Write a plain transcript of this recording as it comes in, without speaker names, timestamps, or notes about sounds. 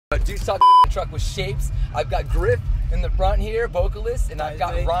Dudes Talk Truck with Shapes. I've got Griff in the front here, vocalist, and I've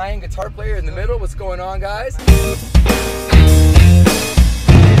got Ryan, guitar player, in the middle. What's going on, guys?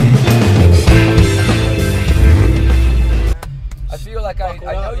 I feel like I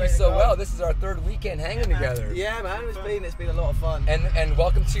know you so well. This is our third weekend hanging together. Yeah, man, it's been a lot of fun. And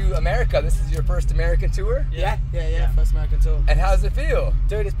welcome to America. This is your first American tour? Yeah, first American tour. And how does it feel?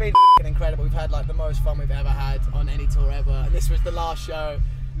 Dude, it's been incredible. We've had like the most fun we've ever had on any tour ever, and this was the last show.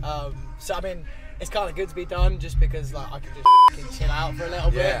 So I mean, it's kind of good to be done just because like I can just chill out for a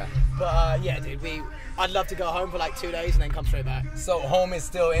little bit. But yeah, dude, I'd love to go home for like 2 days and then come straight back. So home is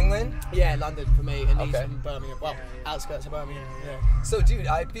still England? Yeah, London for me, and he's from Birmingham. Well, outskirts of Birmingham. Yeah. So, dude,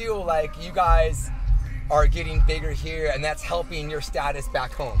 I feel like you guys are getting bigger here, and that's helping your status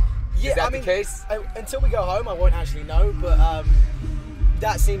back home. Yeah, is that the case? Until we go home, I won't actually know, but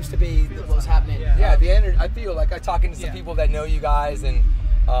that seems to be what's happening. Yeah, the energy. I feel like I'm talking to some people that know you guys and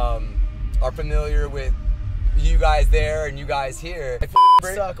are familiar with you guys there and you guys here.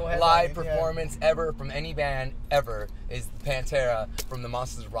 My live performance ever from any band ever is Pantera from the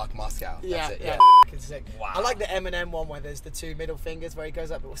Monsters of Rock Moscow. That's it. Sick. Wow. I like the Eminem one where there's the 2 middle fingers where he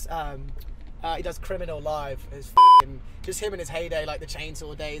goes up. He does Criminal live. It's just him in his heyday, like the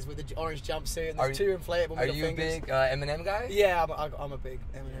Chainsaw days with the orange jumpsuit and there's 2 inflatable middle fingers. Are you a big Eminem guy? Yeah, I'm a big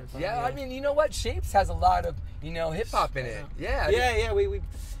Eminem fan. Yeah, I mean, you know what? Shapes has a lot of, hip hop in it. Yeah.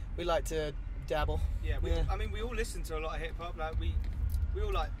 We like to dabble. Yeah, I mean, we all listen to a lot of hip hop. Like we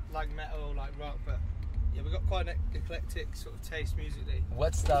all like metal, like rock, but yeah, we've got quite an eclectic sort of taste musically.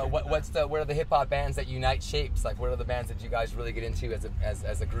 What are the hip hop bands that unite Shapes? Like, what are the bands that you guys really get into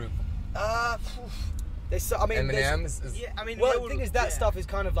as a group? Eminem's. The thing is that stuff is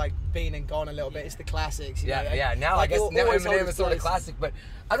kind of like been and gone a little bit. It's the classics. Now I guess now Eminem is sort of classic, but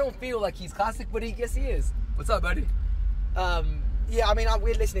I don't feel like he's classic, but I guess he is. What's up, buddy? Yeah, I mean,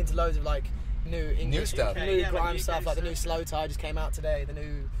 we're listening to loads of like new English stuff, new grime stuff. Like the new Slow Tie just came out today. The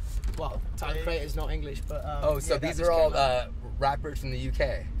new, Tyler the Creator's not English, but so these are all rappers from the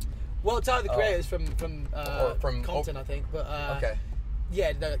UK. Well, Tyler the Creator's from Compton, I think, but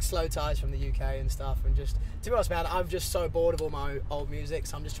yeah, they're like Slow Ties from the UK and stuff. And just to be honest, man, I'm just so bored of all my old music,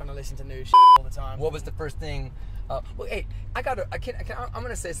 so I'm just trying to listen to new shit all the time. What was the first thing? Well, hey, I'm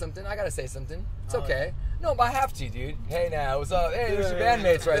gonna say something. I gotta say something. It's okay. No, but I have to, dude. Hey, now, what's up? Hey, there's your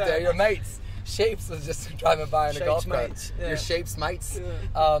bandmates right there. Your mates. Shapes was just driving by in a golf cart. Your Shapes mates.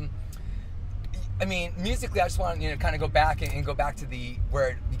 Yeah. I mean, musically, I just want to kind of go back and go back to where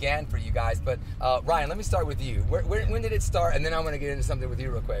it began for you guys. But Ryan, let me start with you. When did it start? And then I'm going to get into something with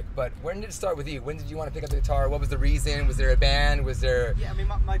you real quick. But when did it start with you? When did you want to pick up the guitar? What was the reason? Was there a band? Was there? Yeah, I mean,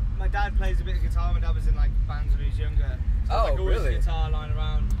 my dad plays a bit of guitar. My dad was in like bands when he was younger. So really? Guitar lying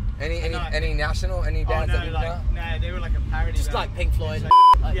around. Any national bands that you know? No, they were like a parody. Just band. like Pink Floyd.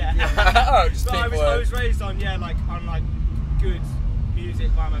 Just Pink Floyd. I was raised on good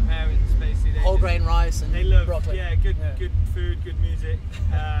music by my parents, basically. Whole grain rice and they love broccoli. Good food, good music,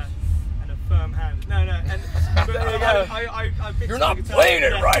 and a firm hand. No, and there you go. You're not playing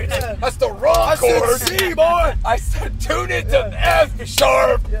it right. That's the wrong chord. C, boy. I said tune it to F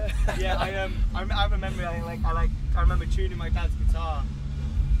sharp. Yeah, I have a memory. I remember tuning my dad's guitar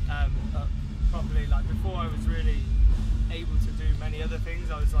properly. Like before, I was really able to do many other things.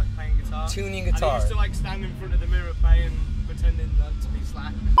 I was like playing guitar. Tuning guitar. And I used to like stand in front of the mirror playing, pretending to be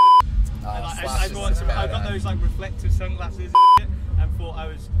Slash. I got those like reflective sunglasses and thought I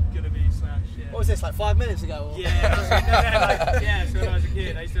was gonna be Slash. Yeah. What was this, like 5 minutes ago? Or? Yeah. So when I was a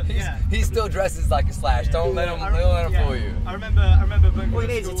kid, he still dresses like a Slash. Don't let him fool you. I remember. All you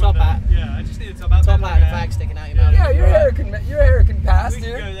need is a top hat. Yeah, I just need a top hat. Top hat and a fag sticking out your mouth. Yeah, your hair can pass, dude. We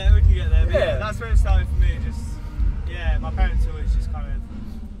can get there. But yeah, that's where it started for me. My parents always just kind of.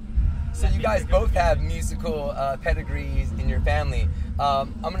 So you guys both have musical pedigrees in your family.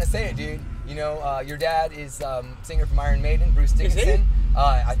 I'm gonna say it, dude. Your dad is singer from Iron Maiden, Bruce Dickinson. Is he?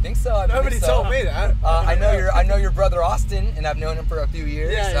 I think so. Nobody told me that. I know your brother Austin, and I've known him for a few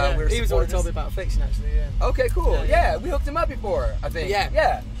years. He was the one who told me about Fiction, actually. Yeah. Okay, cool. Yeah, we hooked him up before, I think.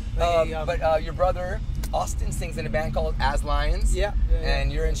 Yeah. But your brother Austin sings in a band called As Lions. Yeah.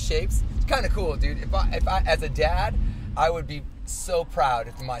 And you're in Shapes. It's kind of cool, dude. If I as a dad, I would be so proud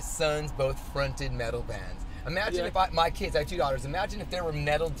if my sons both fronted metal bands. Imagine if my kids, I have 2 daughters, imagine if there were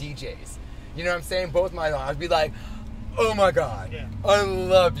metal DJs. You know what I'm saying? Both my daughters, I'd be like, oh my God, I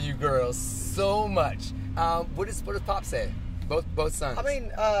love you girls so much. What does Pop say? Both sons. I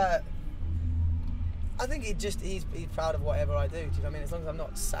mean, I think he's proud of whatever I do. Do you know what I mean? As long as I'm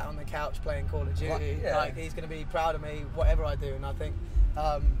not sat on the couch playing Call of Duty, like he's going to be proud of me, whatever I do. And I think,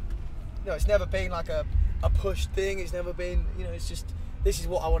 it's never been like a push thing. It's never been, it's just this is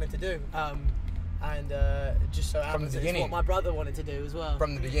what I wanted to do. And just so happens it's what my brother wanted to do as well.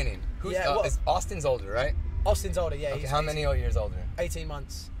 From the beginning. Is Austin's older, right? Austin's older, yeah. Okay, how many years older? 18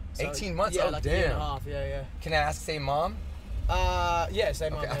 months. So, 18 months? Yeah, oh, like damn. a year and a half, yeah. Can I ask, same mom? Yeah,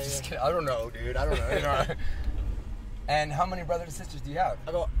 same mom. I'm just kidding. I don't know, dude. I don't know. You know? And how many brothers and sisters do you have?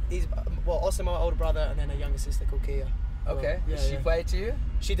 I got, Austin, my older brother, and then a younger sister called Kia. Okay. Does she play to you?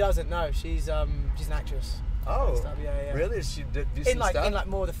 She doesn't, no. She's an actress. Oh, stuff. Yeah. Really? Does she do some stuff? In like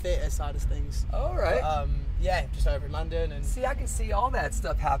more the theatre side of things. All right. But, yeah, just over in London. And see, I can see all that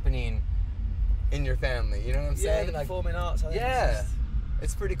stuff happening in your family. You know what I'm saying? Yeah, like, performing arts. I think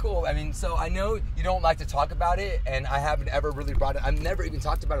it's pretty cool. I mean, so I know you don't like to talk about it, and I haven't ever really brought it. I've never even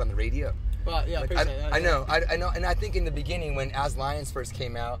talked about it on the radio. But yeah, like, I appreciate that. I know, and I think in the beginning when As Lions first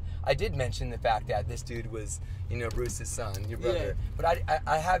came out, I did mention the fact that this dude was, you know, Bruce's son, your brother. Yeah. But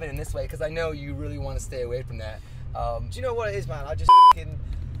I haven't in this way because I know you really want to stay away from that. Do you know what it is, man? I just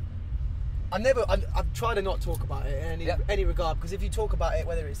I've tried to not talk about it in any regard, because if you talk about it,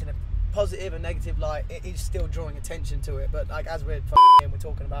 whether it's in a positive or negative light, it is still drawing attention to it. But like as we're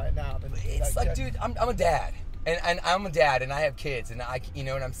talking about it now, then it's like dude, I'm a dad. And I'm a dad, and I have kids, and you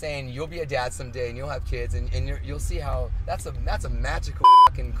know what I'm saying. You'll be a dad someday, and you'll have kids, and you'll see how that's a magical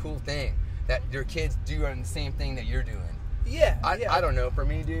fucking cool thing that your kids do the same thing that you're doing. Yeah. I don't know. For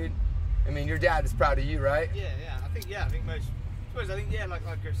me, dude, I mean, your dad is proud of you, right? Yeah. I think most. Like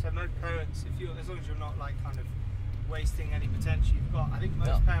I said, most parents, as long as you're not like kind of wasting any potential you've got, I think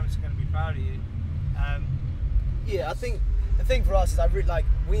most parents are going to be proud of you. Yeah, I think the thing for us is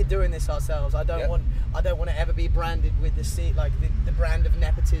we're doing this ourselves. I don't want to ever be branded with the brand of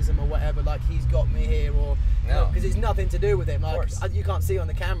nepotism or whatever. Like he's got me here, or because it's nothing to do with him. Like you can't see on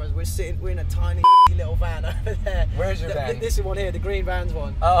the cameras. We're in a tiny little van over there. Where's your van? This is one here, the green van's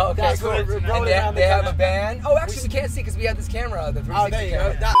one. Oh, okay. That's cool. And they have a van. Oh, actually, we can't see because we have this camera. The 360 there you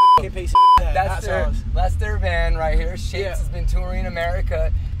camera. go. That piece of that's ours. That's their van right here. Shapes has been touring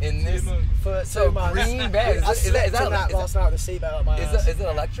America in this for 2 months. Green van. Is that last night with the seatbelt on my ass. Is it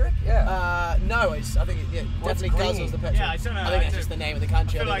electric? Yeah. No, I think it definitely guzzles the petrol. Yeah, I don't know. I think that's just the name of the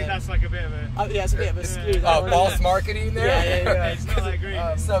country. I feel like that's like a bit of a... it's a bit of a skew. False marketing there? Yeah. It's not like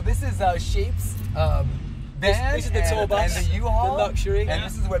green. So this is Shapes van, this is the tour bus, and the U-Haul, the luxury, and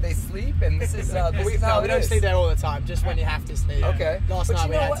this is where they sleep, and this is we don't sleep there all the time, just when you have to sleep. Okay. Last night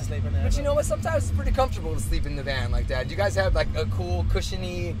we had to sleep in there. But you know what? Sometimes it's pretty comfortable to sleep in the van like that. Do you guys have like a cool,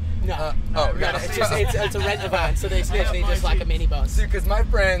 cushiony? No. It's a rent van, so it's literally just like a minibus. Dude, because my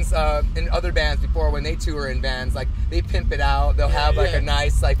friends in other bands before, when they tour in vans, like they pimp it out. They'll have like a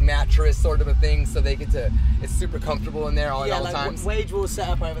nice like mattress sort of a thing, so they get to. It's super comfortable in there all times. Wage War's set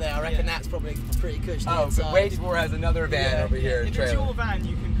up over there. I reckon that's probably pretty cushy. But Wage War has another van over here. If it's your van,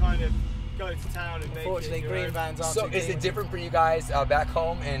 you can kind of go to town and make it. Unfortunately, green vans aren't. So is it different for you guys back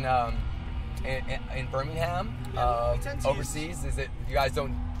home in Birmingham, overseas? Is it you guys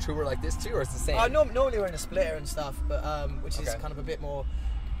don't tour like this too, or it's the same? Normally we're in a splitter and stuff, but which is kind of a bit more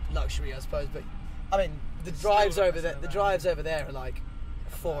luxury, I suppose. But I mean, the drives over there are like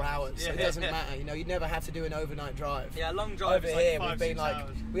 4 hours, so it doesn't matter. You know, you'd never have to do an overnight drive. Yeah, a long drive. Over is here, like 5-6 we've been like,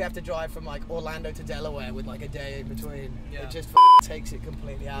 hours. we have to drive from like Orlando to Delaware with like a day in between. Yeah. It just takes it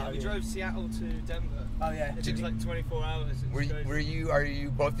completely out. We drove Seattle to Denver. Oh yeah. It took like 24 hours. Are you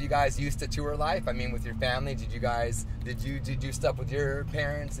both of you guys used to tour life? I mean, with your family, did you do stuff with your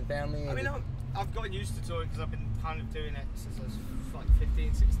parents and family? I mean, I've gotten used to touring because I've been kind of doing it since I was like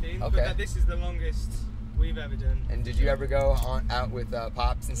 15, 16. Okay. But this is the longest we've ever done. And did you ever go out with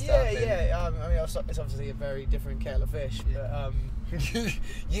Pops and stuff? Yeah. I mean, it's obviously a very different kettle of fish, but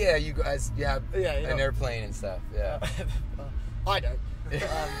yeah, you guys have an airplane and stuff. Yeah. I don't.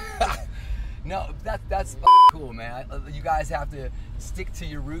 No, that's cool, man. You guys have to stick to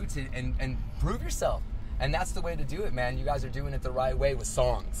your roots and prove yourself, and that's the way to do it, man. You guys are doing it the right way with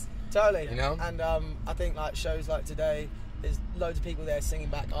songs. Totally. You know. And I think like shows like today, there's loads of people there singing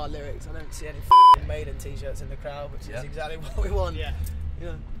back our lyrics. I don't see any Maiden t-shirts in the crowd, which is exactly what we want. Yeah. You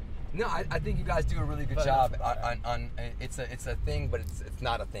know. No, I think you guys do a really good job on it's a thing, but it's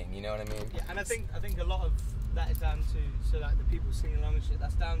not a thing. You know what I mean? Yeah, and I think a lot of that is down to like the people singing along and shit.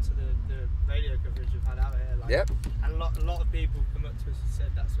 That's down to the radio coverage we've had out here. Like, and a lot of people come up to us and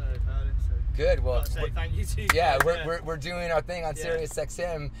said that's where they've heard it. So good. Well, say thank you to you. Yeah, we're doing our thing on Sirius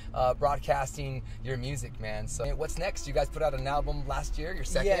XM, broadcasting your music, man. So what's next? You guys put out an album last year, your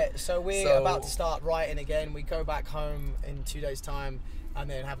second? Yeah, so we're about to start writing again. We go back home in 2 days' time and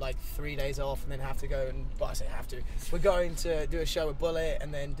then have like 3 days off and then have to go and, well, I say have to. We're going to do a show with Bullet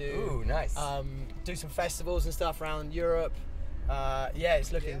and then do some festivals and stuff around Europe.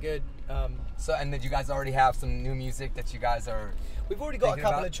 It's looking good. So, and then you guys already have some new music that you guys are... We've already got a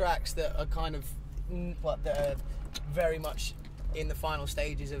couple about? of tracks that are kind of, that are very much in the final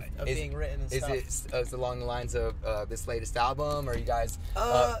stages of being written and stuff. Is it along the lines of this latest album? Or are you guys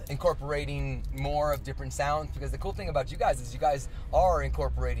incorporating more of different sounds? Because the cool thing about you guys is you guys are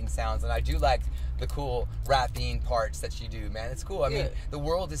incorporating sounds, and I do like the cool rapping parts that you do, man. It's cool. I mean, the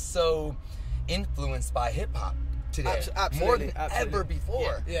world is so influenced by hip-hop today. Absolutely. More than ever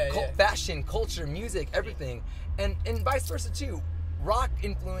before. Fashion, culture, music, everything. And vice versa, too. Rock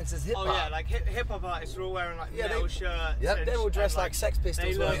influences hip hop. Oh yeah, like hip hop artists are all wearing like metal shirts. Yep, they all dress like Sex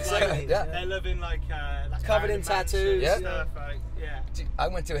Pistols. They're living like covered in tattoos. Stuff, Dude, I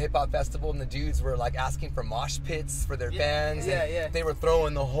went to a hip hop festival and the dudes were like asking for mosh pits for their fans. They were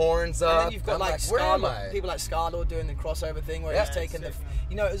throwing the horns up. And then you've got like people like Scarlord doing the crossover thing where he's taking the.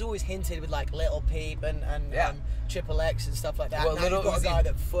 You know, it was always hinted with like Little Peep and Triple X and stuff like that. Well, now you've got a guy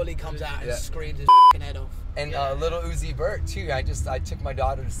that fully comes out and screams his head off. And Little Uzi Vert too. I took my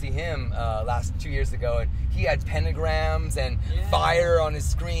daughter to see him 2 years ago, and he had pentagrams and fire on his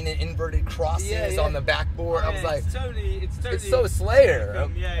screen and inverted crosses on the backboard. I was like, it's so Slayer.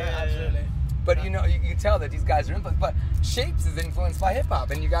 Absolutely. But you know, you can tell that these guys are influenced. But Shapes is influenced by hip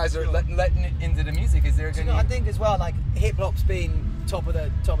hop, and you guys are letting it into the music. Is there? I think as well, like hip hop's been top of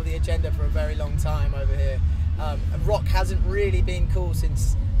the agenda for a very long time over here. Rock hasn't really been cool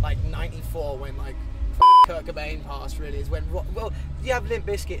since like '94 when like Kurt Cobain passed. Really is when rock. Well, you have Limp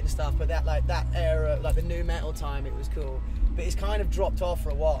Bizkit and stuff, but that era, like the new metal time, it was cool. But it's kind of dropped off for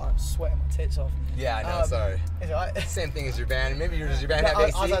a while. I'm sweating my tits off. Yeah, I know. Sorry. It's alright. Same thing as your band. Maybe does your band have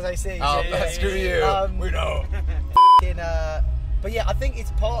AC? I was AC. Oh, screw you. We know. But yeah, I think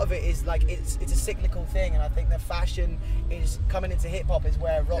it's part of it is like it's a cyclical thing, and I think the fashion is coming into hip hop is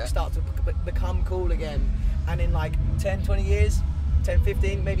where rock starts to become cool again. And in like 10, 20 years, 10,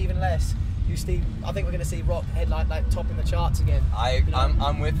 15, maybe even less, I think we're going to see rock headline like topping the charts again.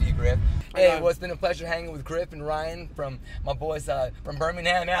 I'm with you, Griff. Hey, well, it's been a pleasure hanging with Griff and Ryan from my boys from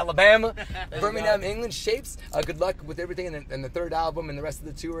Birmingham, Alabama, Birmingham, England. Shapes. Good luck with everything in the third album and the rest of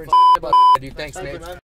the tour. And dude, thanks, man.